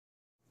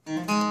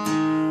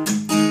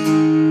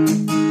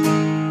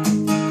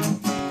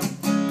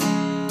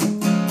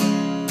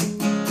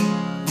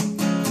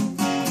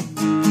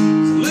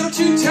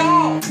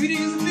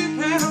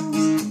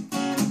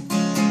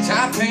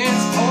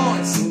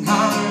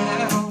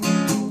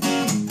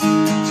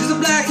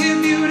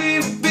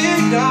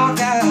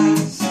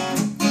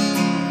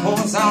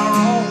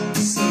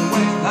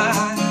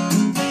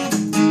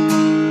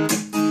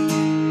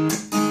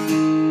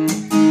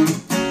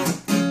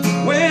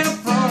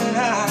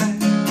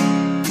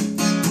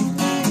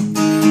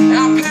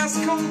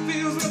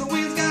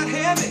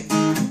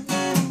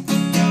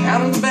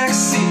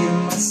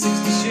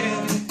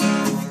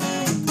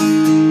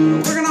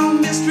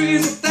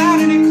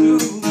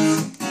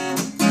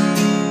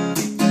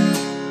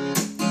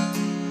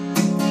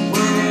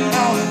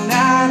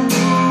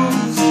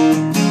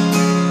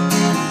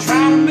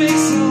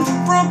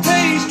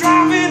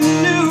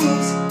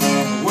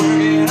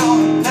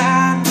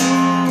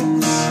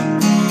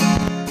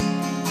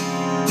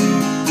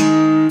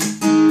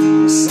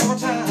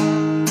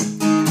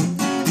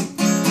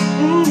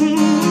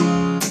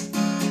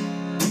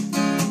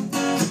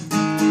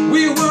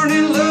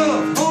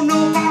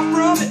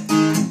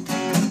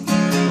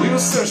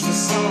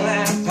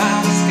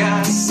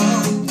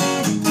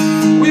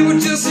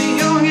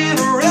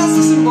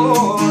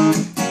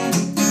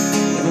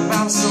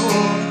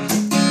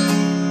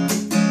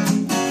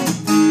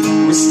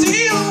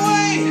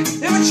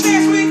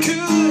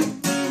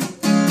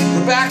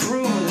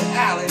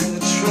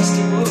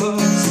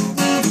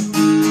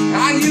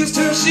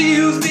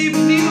feels deep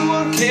and neither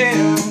one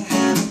cared.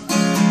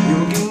 We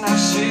were getting our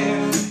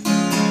share,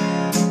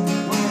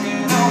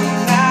 working on the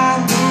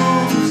night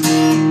moves,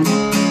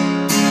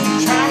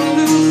 trying to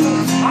lose the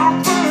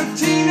awkward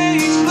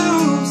teenage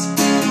blues,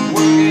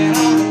 working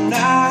on the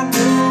night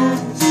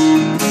moves.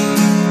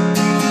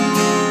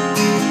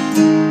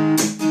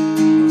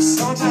 It was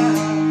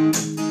summertime.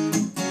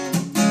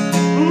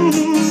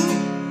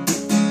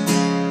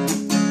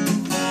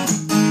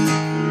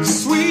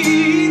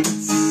 Sweet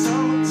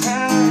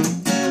summertime,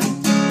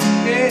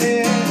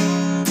 yeah.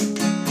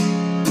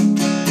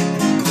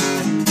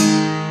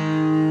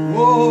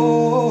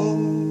 Whoa,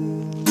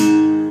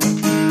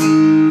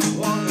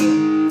 wonder,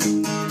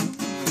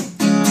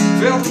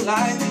 felt the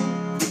lightning,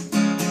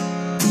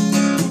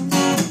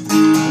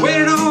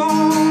 waited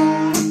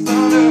on the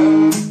thunder,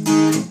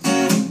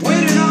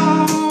 waited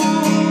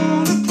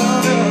on the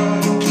thunder.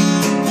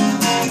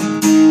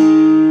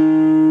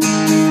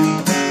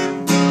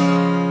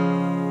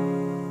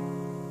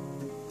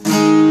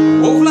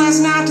 Woke last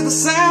night to the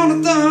sound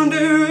of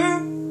thunder,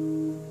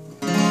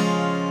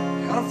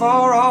 kind of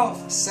far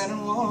off, I sat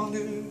and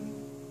wondered.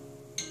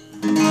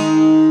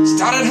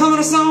 Started humming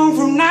a song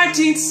from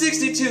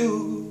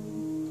 1962,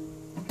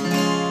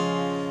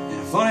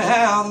 and funny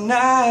how the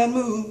night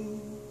moves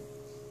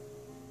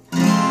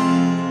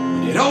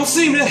when you don't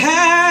seem to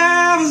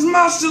have as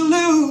much to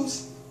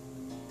lose.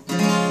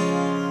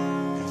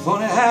 And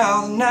funny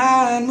how the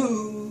night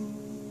moves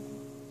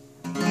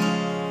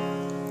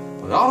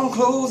with autumn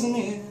closing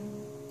in.